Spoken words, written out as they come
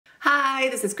Hi,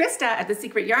 this is Krista at The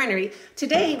Secret Yarnery.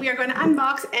 Today we are going to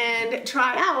unbox and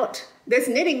try out this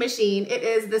knitting machine. It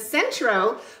is the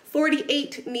Sentro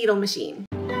 48 needle machine.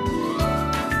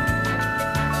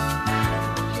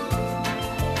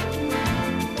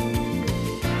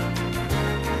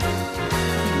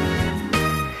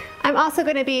 I'm also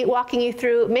going to be walking you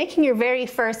through making your very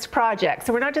first project.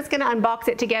 So we're not just going to unbox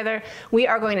it together, we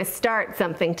are going to start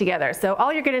something together. So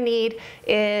all you're going to need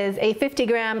is a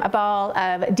 50-gram ball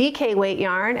of DK weight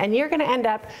yarn, and you're going to end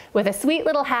up with a sweet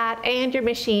little hat and your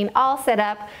machine all set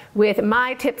up with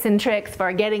my tips and tricks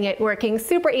for getting it working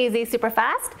super easy, super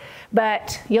fast,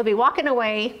 but you'll be walking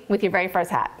away with your very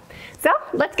first hat. So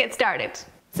let's get started.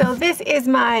 So this is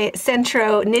my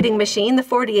Sentro knitting machine, the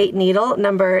 48 needle,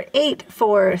 number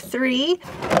 843,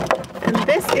 and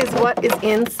this is what is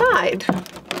inside.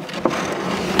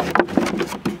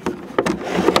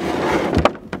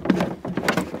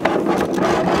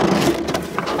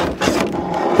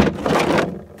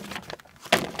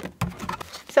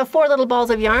 So 4 little balls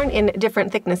of yarn in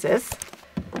different thicknesses,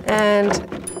 and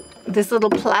this little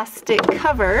plastic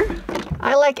cover.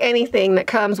 I like anything that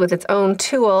comes with its own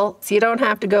tool, so you don't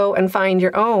have to go and find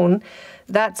your own.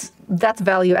 That's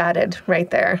value added right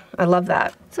there. I love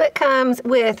that. So it comes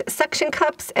with suction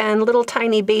cups and little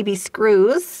tiny baby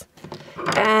screws,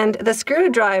 and the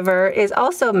screwdriver is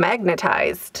also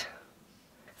magnetized.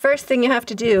 First thing you have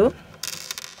to do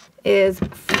is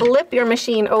flip your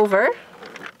machine over,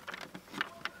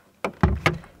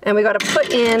 and we got to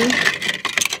put in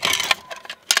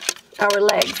our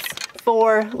legs.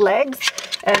 4 legs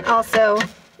and also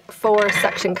 4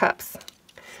 suction cups.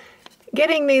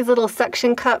 Getting these little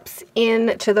suction cups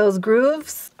into those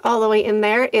grooves all the way in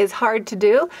there is hard to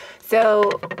do. So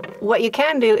what you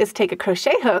can do is take a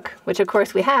crochet hook, which of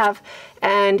course we have,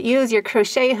 and use your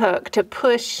crochet hook to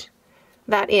push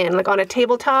that in. Like on a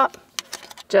tabletop,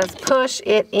 just push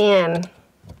it in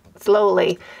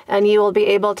slowly and you will be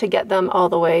able to get them all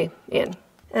the way in.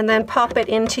 And then pop it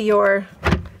into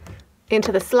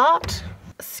the slot,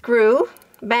 screw,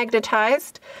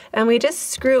 magnetized, and we just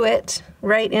screw it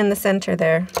right in the center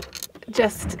there,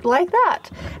 just like that.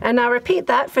 And now repeat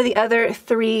that for the other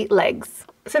 3 legs.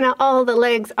 So now all the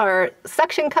legs are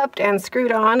suction cupped and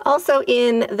screwed on. Also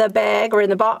in the bag or in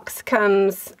the box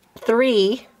comes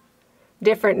 3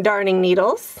 different darning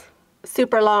needles,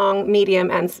 super long, medium,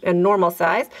 and normal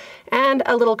size, and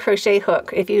a little crochet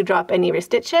hook if you drop any of your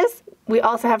stitches. We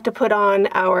also have to put on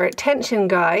our tension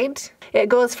guide. It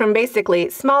goes from basically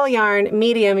small yarn,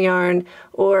 medium yarn,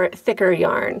 or thicker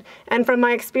yarn. And from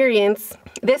my experience,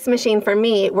 this machine for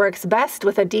me works best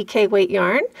with a DK weight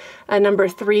yarn, a number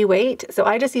 3 weight. So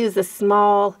I just use the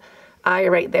small eye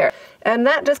right there. And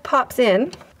that just pops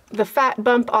in, the fat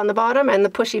bump on the bottom and the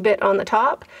pushy bit on the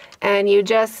top, and you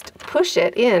just push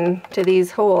it in to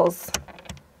these holes,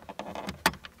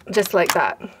 just like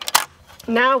that.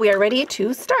 Now we are ready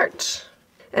to start.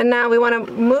 And now we want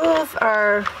to move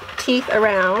our teeth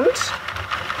around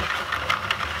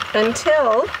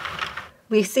until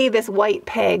we see this white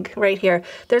peg right here.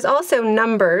 There's also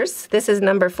numbers. This is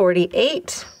number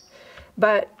 48,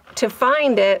 but to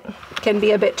find it can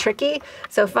be a bit tricky.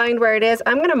 So find where it is.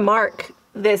 I'm going to mark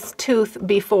this tooth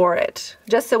before it,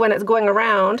 just so when it's going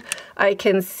around, I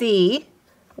can see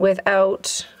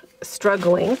without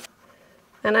struggling.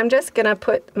 And I'm just gonna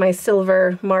put my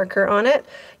silver marker on it.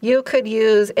 You could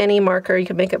use any marker, you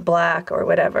could make it black or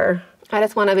whatever. I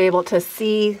just wanna be able to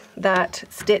see that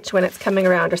stitch when it's coming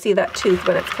around, or see that tooth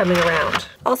when it's coming around.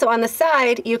 Also on the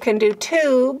side, you can do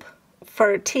tube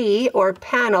for T or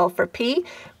panel for P.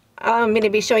 I'm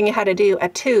gonna be showing you how to do a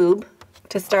tube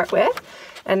to start with.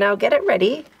 And now get it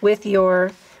ready with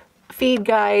your feed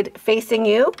guide facing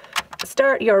you.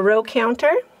 Start your row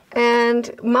counter.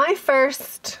 And my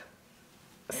first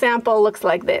sample looks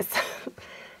like this.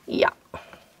 Yeah,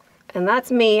 and that's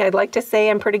me. I'd like to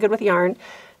say I'm pretty good with yarn.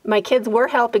 My kids were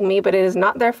helping me, but it is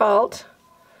not their fault.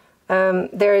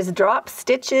 There's drop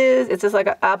stitches. It's just like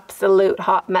an absolute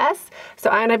hot mess. So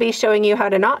I'm gonna be showing you how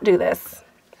to not do this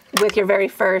with your very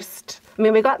first. I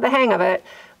mean, we got the hang of it,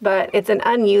 but it's an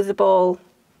unusable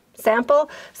sample.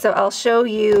 So I'll show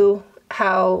you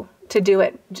how to do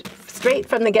it straight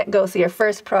from the get-go so your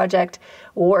first project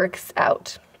works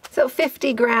out. So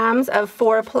 50 grams of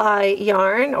 4-ply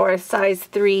yarn, or a size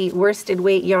 3 worsted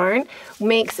weight yarn,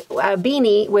 makes a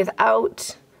beanie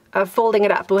without folding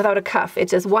it up, without a cuff.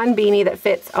 It's just one beanie that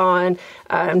fits on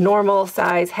a normal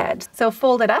size head. So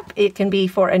fold it up. It can be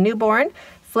for a newborn,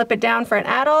 flip it down for an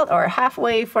adult, or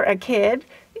halfway for a kid.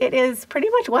 It is pretty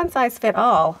much one size fit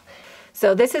all.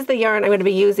 So this is the yarn I'm going to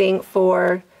be using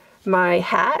for my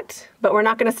hat, but we're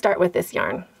not going to start with this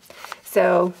yarn.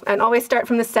 So, and always start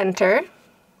from the center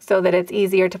so that it's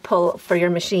easier to pull for your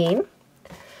machine.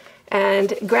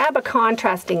 And grab a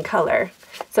contrasting color.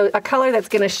 So a color that's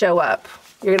going to show up.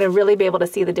 You're going to really be able to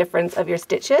see the difference of your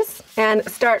stitches. And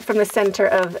start from the center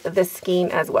of the skein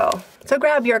as well. So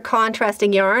grab your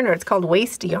contrasting yarn, or it's called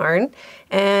waste yarn,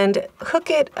 and hook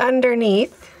it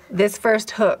underneath this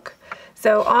first hook.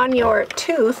 So on your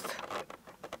tooth,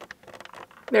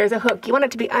 there's a hook. You want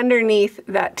it to be underneath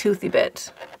that toothy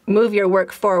bit. Move your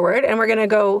work forward, and we're going to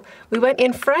go, we went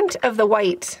in front of the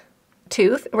white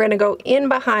tooth. We're going to go in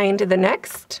behind the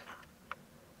next,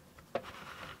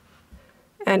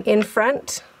 and in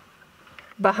front,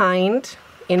 behind,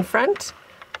 in front,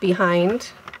 behind,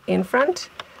 in front,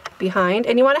 behind.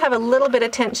 And you want to have a little bit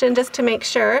of tension just to make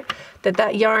sure that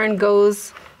that yarn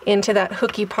goes into that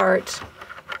hooky part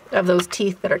of those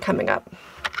teeth that are coming up.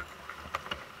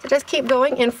 So just keep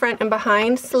going in front and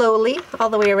behind slowly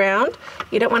all the way around.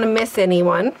 You don't want to miss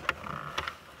anyone.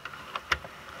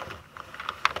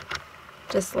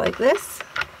 Just like this.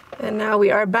 And now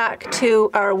we are back to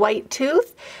our white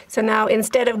tooth. So now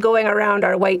instead of going around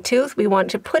our white tooth, we want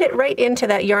to put it right into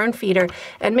that yarn feeder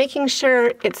and making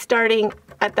sure it's starting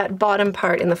at that bottom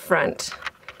part in the front.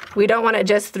 We don't want it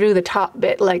just through the top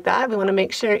bit like that. We want to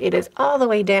make sure it is all the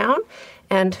way down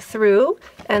and through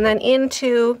and then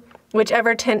into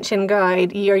whichever tension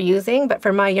guide you're using. But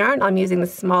for my yarn, I'm using the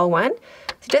small one.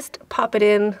 So just pop it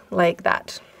in like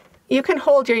that. You can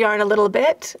hold your yarn a little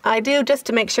bit. I do just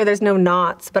to make sure there's no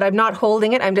knots, but I'm not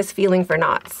holding it, I'm just feeling for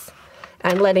knots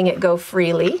and letting it go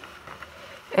freely.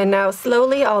 And now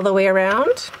slowly all the way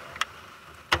around.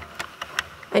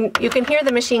 And you can hear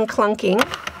the machine clunking.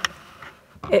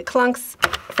 It clunks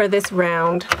for this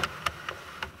round.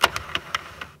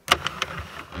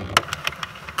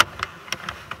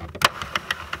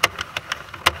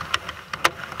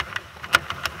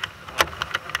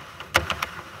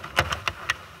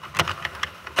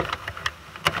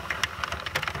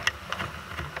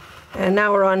 And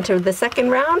now we're on to the second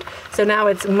round. So now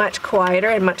it's much quieter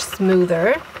and much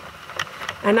smoother.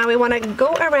 And now we want to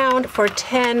go around for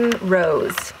 10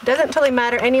 rows. Doesn't totally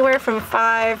matter, anywhere from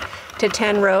 5 to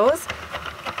 10 rows.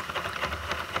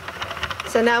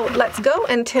 So now let's go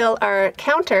until our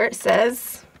counter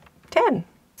says 10.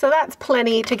 So that's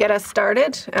plenty to get us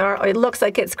started. It looks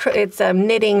like it's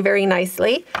knitting very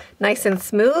nicely, nice and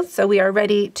smooth. So we are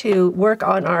ready to work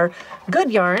on our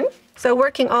good yarn. So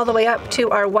working all the way up to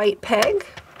our white peg.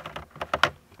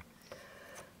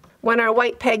 When our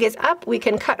white peg is up, we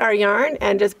can cut our yarn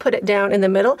and just put it down in the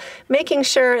middle, making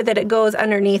sure that it goes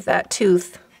underneath that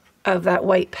tooth of that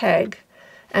white peg.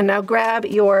 And now grab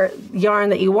your yarn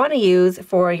that you want to use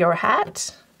for your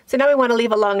hat. So now we want to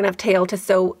leave a long enough tail to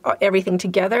sew everything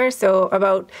together. So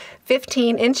about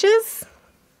 15 inches.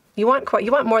 You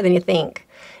want more than you think.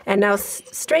 And now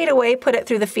straight away put it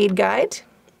through the feed guide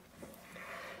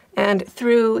and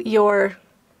through your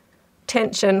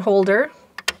tension holder,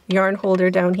 yarn holder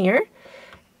down here,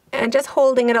 and just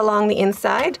holding it along the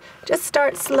inside. Just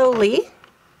start slowly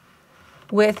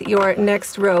with your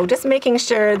next row, just making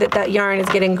sure that that yarn is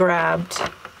getting grabbed.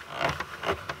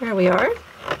 There we are.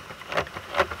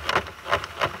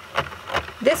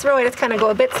 This row I just kind of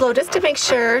go a bit slow just to make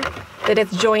sure that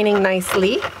it's joining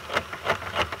nicely.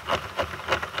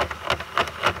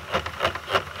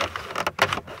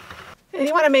 And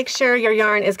you want to make sure your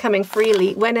yarn is coming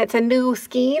freely. When it's a new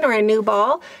skein or a new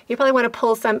ball, you probably want to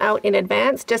pull some out in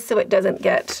advance just so it doesn't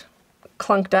get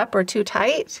clunked up or too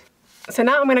tight. So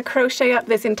now I'm going to crochet up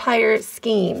this entire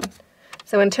skein,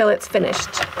 so until it's finished.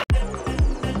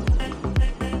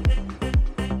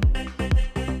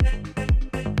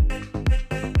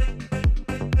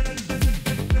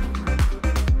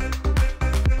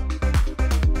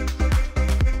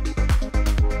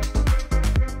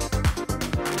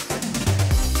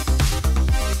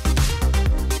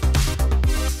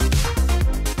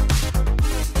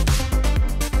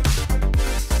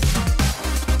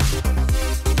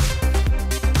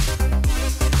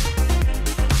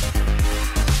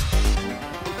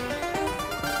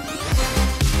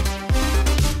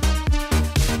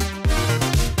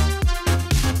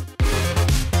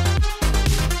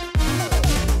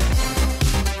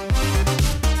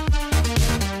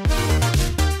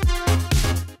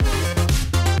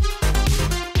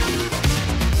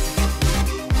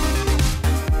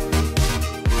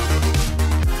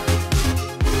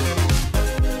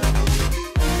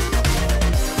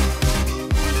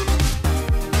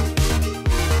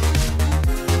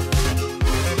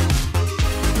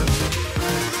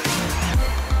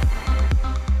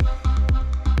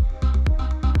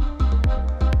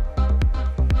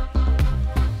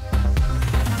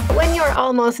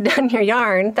 almost done your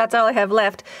yarn. That's all I have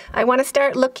left. I want to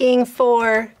start looking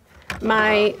for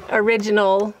my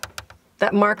original,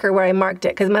 that marker where I marked it,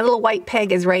 because my little white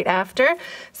peg is right after.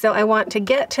 So I want to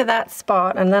get to that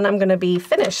spot and then I'm going to be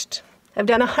finished. I've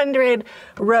done 100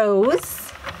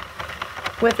 rows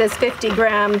with this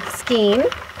 50-gram skein.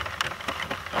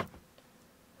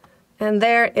 And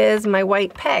there is my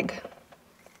white peg.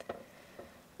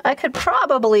 I could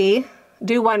probably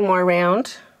do one more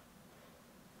round,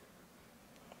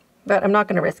 but I'm not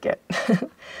going to risk it.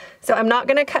 So I'm not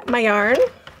going to cut my yarn,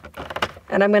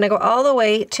 and I'm going to go all the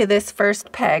way to this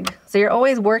first peg. So you're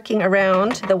always working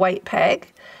around the white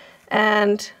peg,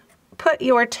 and put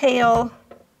your tail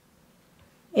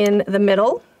in the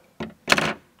middle,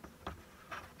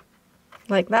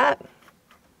 like that,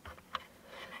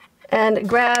 and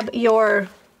grab your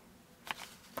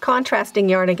contrasting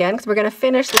yarn again, because we're going to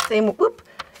finish the same, whoop.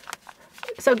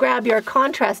 So grab your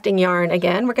contrasting yarn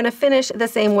again. We're going to finish the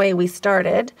same way we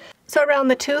started. So around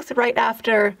the tooth, right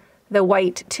after the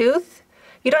white tooth,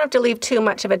 you don't have to leave too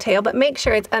much of a tail, but make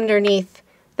sure it's underneath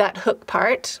that hook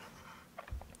part.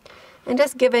 And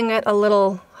just giving it a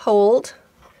little hold.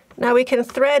 Now we can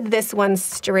thread this one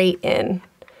straight in.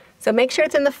 So make sure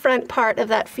it's in the front part of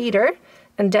that feeder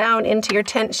and down into your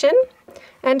tension,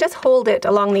 and just hold it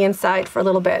along the inside for a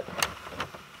little bit.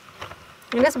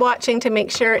 I'm just watching to make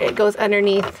sure it goes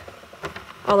underneath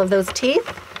all of those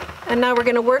teeth. And now we're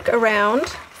going to work around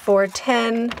for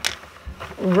 10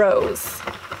 rows,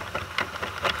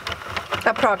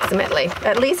 approximately,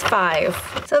 at least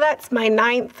 5. So that's my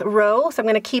 9th row. So I'm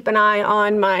going to keep an eye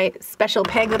on my special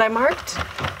peg that I marked,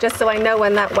 just so I know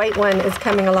when that white one is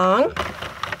coming along.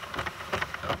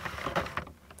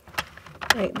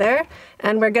 Right there.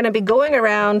 And we're going to be going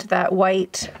around that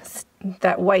white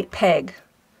peg.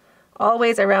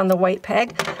 Always around the white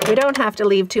peg. We don't have to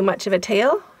leave too much of a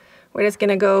tail. We're just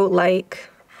going to go like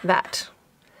that.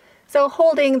 So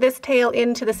holding this tail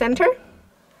into the center,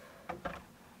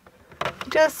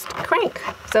 just crank.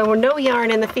 So we're no yarn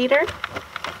in the feeder.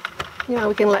 You know,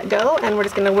 we can let go, and we're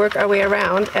just going to work our way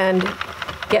around and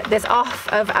get this off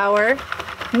of our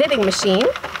knitting machine.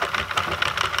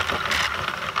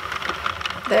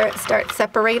 There it starts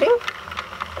separating.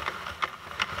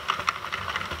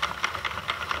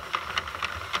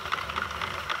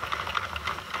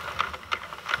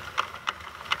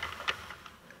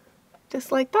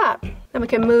 Just like that. Then we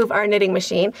can move our knitting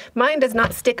machine. Mine does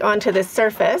not stick onto this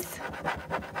surface.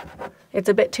 It's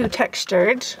a bit too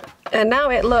textured. And now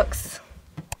it looks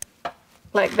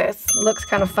like this. It looks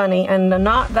kind of funny and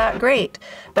not that great.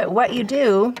 But what you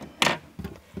do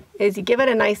is you give it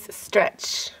a nice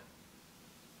stretch.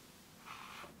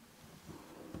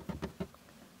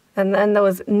 And then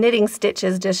those knitting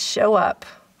stitches just show up.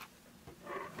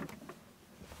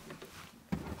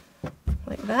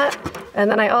 Like that.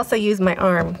 And then I also use my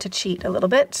arm to cheat a little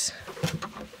bit,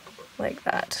 like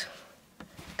that,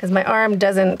 because my arm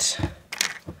doesn't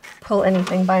pull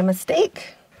anything by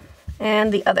mistake.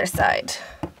 And the other side.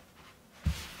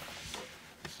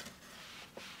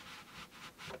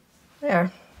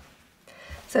 There.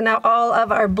 So now all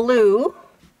of our blue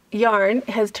yarn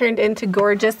has turned into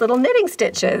gorgeous little knitting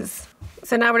stitches.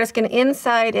 So now we're just going to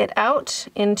inside it out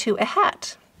into a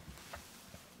hat.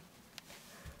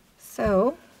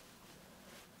 So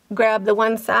grab the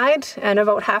one side and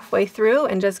about halfway through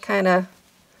and just kind of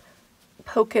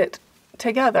poke it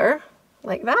together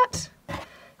like that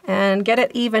and get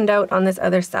it evened out on this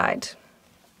other side.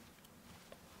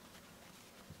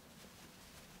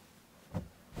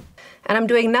 And I'm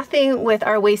doing nothing with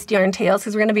our waste yarn tails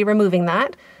because we're going to be removing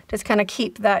that. Just kind of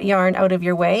keep that yarn out of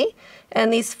your way.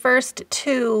 And these first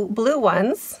 2 blue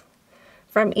ones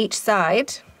from each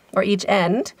side or each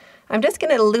end, I'm just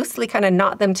going to loosely kind of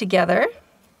knot them together.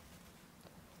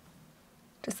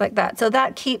 Just like that. So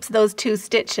that keeps those 2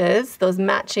 stitches, those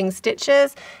matching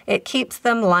stitches, it keeps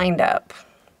them lined up.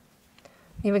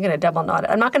 I'm even going to double knot it.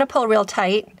 I'm not going to pull real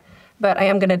tight, but I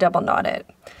am going to double knot it.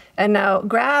 And now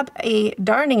grab a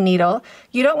darning needle.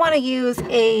 You don't want to use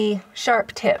a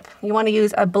sharp tip. You want to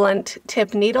use a blunt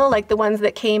tip needle like the ones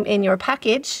that came in your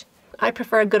package. I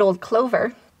prefer a good old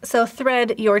clover. So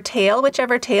thread your tail,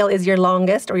 whichever tail is your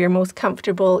longest or your most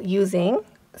comfortable using.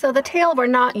 So the tail we're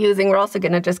not using, we're also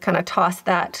going to just kind of toss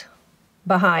that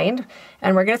behind.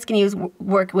 And we're just going to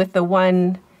work with the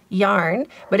one yarn.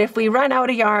 But if we run out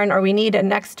of yarn or we need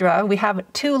an extra, we have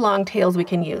 2 long tails we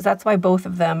can use. That's why both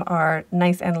of them are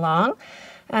nice and long.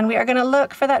 And we are going to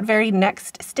look for that very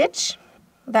next stitch,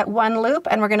 that one loop,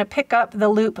 and we're going to pick up the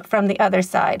loop from the other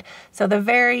side. So the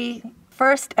very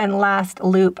first and last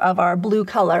loop of our blue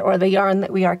color, or the yarn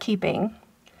that we are keeping,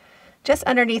 just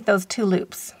underneath those 2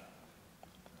 loops.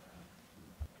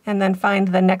 and then find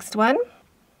the next one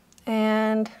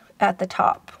and at the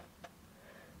top.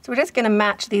 So we're just going to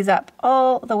match these up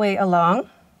all the way along.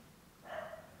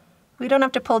 We don't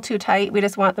have to pull too tight, we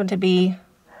just want them to be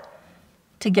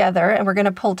together, and we're going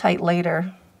to pull tight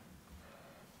later.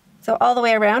 So all the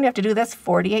way around, you have to do this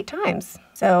 48 times.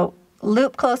 So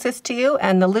loop closest to you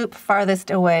and the loop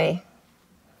farthest away,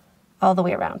 all the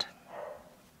way around.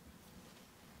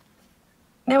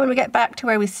 Now when we get back to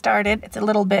where we started, it's a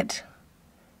little bit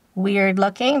weird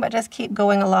looking, but just keep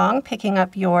going along, picking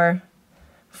up your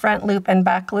front loop and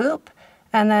back loop,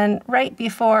 and then right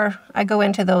before I go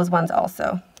into those ones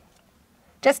also,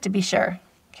 just to be sure,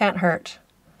 can't hurt.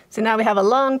 So now we have a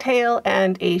long tail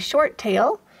and a short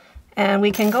tail, and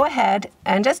we can go ahead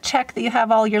and just check that you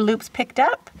have all your loops picked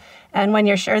up, and when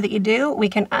you're sure that you do, we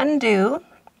can undo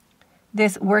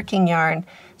this working yarn.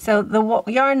 So the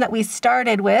yarn that we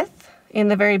started with in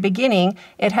the very beginning,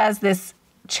 it has this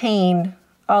chain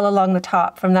all along the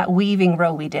top from that weaving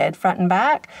row we did, front and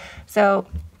back. So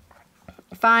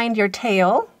find your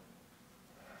tail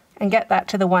and get that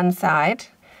to the one side.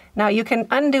 Now you can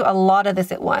undo a lot of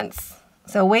this at once.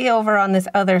 So way over on this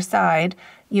other side,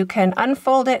 you can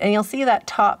unfold it and you'll see that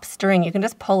top string. You can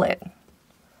just pull it.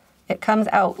 It comes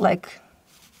out like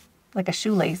a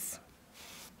shoelace.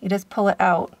 You just pull it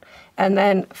out and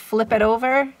then flip it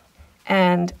over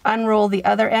and unroll the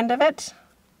other end of it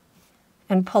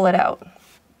and pull it out.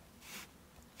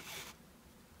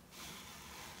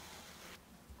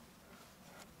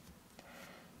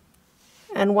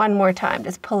 And one more time,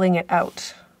 just pulling it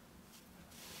out.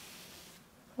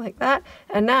 Like that,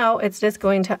 and now it's just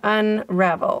going to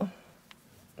unravel.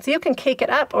 So you can cake it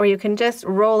up or you can just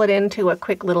roll it into a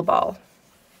quick little ball.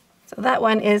 So that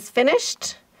one is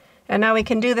finished, and now we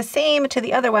can do the same to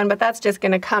the other one, but that's just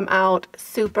going to come out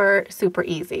super, super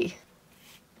easy.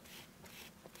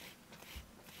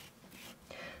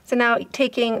 So now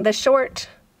taking the short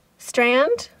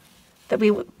strand that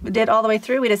we did all the way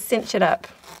through, we just cinch it up.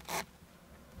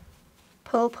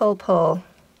 Pull, pull, pull.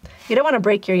 You don't want to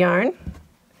break your yarn,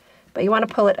 but you want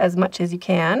to pull it as much as you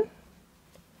can.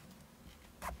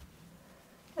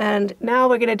 And now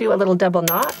we're going to do a little double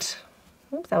knot.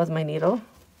 Oops, that was my needle.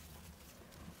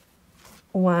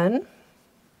 1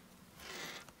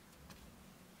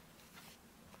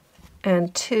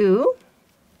 and 2.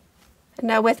 And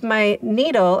now with my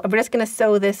needle, we're just going to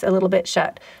sew this a little bit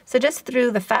shut. So just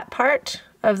through the fat part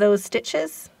of those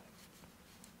stitches.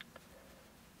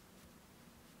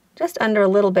 Just under a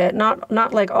little bit,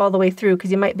 not like all the way through, because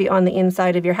you might be on the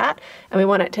inside of your hat and we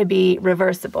want it to be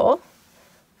reversible.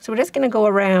 So we're just going to go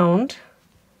around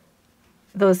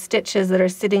those stitches that are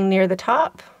sitting near the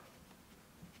top.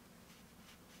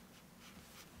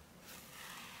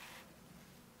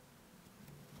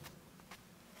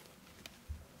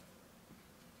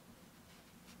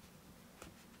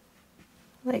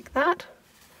 Like that,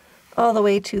 all the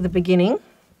way to the beginning,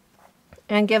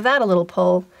 and give that a little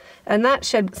pull. And that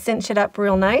should cinch it up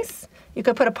real nice. You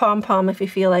could put a pom-pom if you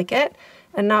feel like it.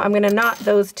 And now I'm going to knot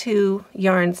those two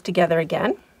yarns together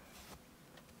again.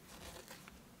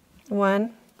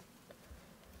 1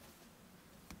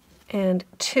 and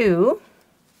 2.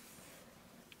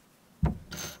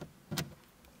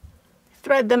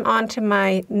 Thread them onto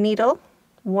my needle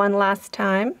one last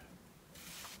time.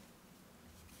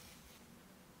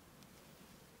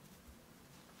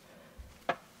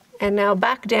 And now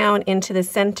back down into the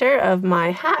center of my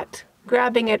hat,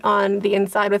 grabbing it on the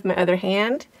inside with my other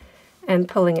hand and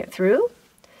pulling it through.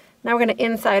 Now we're going to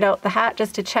inside out the hat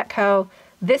just to check how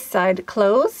this side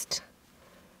closed.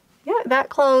 Yeah, that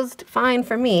closed fine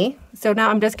for me. So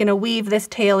now I'm just going to weave this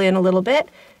tail in a little bit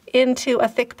into a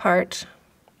thick part,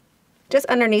 just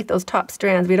underneath those top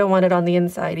strands. We don't want it on the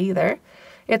inside either.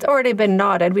 It's already been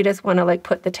knotted. We just want to like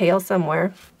put the tail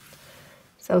somewhere.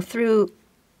 So through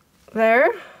there.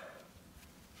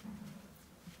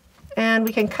 And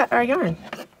we can cut our yarn.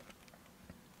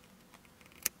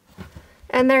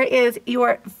 And there is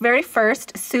your very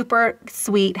first super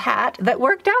sweet hat that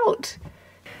worked out.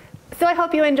 So I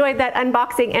hope you enjoyed that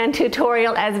unboxing and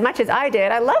tutorial as much as I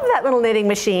did. I love that little knitting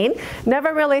machine.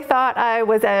 Never really thought I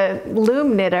was a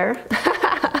loom knitter.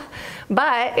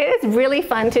 But it is really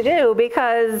fun to do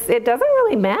because it doesn't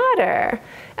really matter.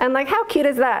 And like, how cute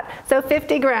is that? So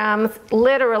 50 grams,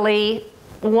 literally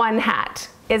one hat.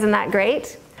 Isn't that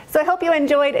great? So I hope you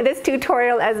enjoyed this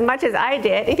tutorial as much as I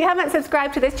did. If you haven't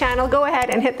subscribed to this channel, go ahead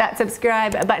and hit that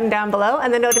subscribe button down below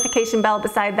and the notification bell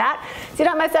beside that so you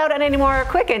don't miss out on any more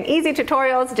quick and easy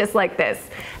tutorials just like this.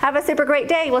 Have a super great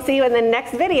day. We'll see you in the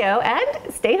next video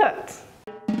and stay hooked.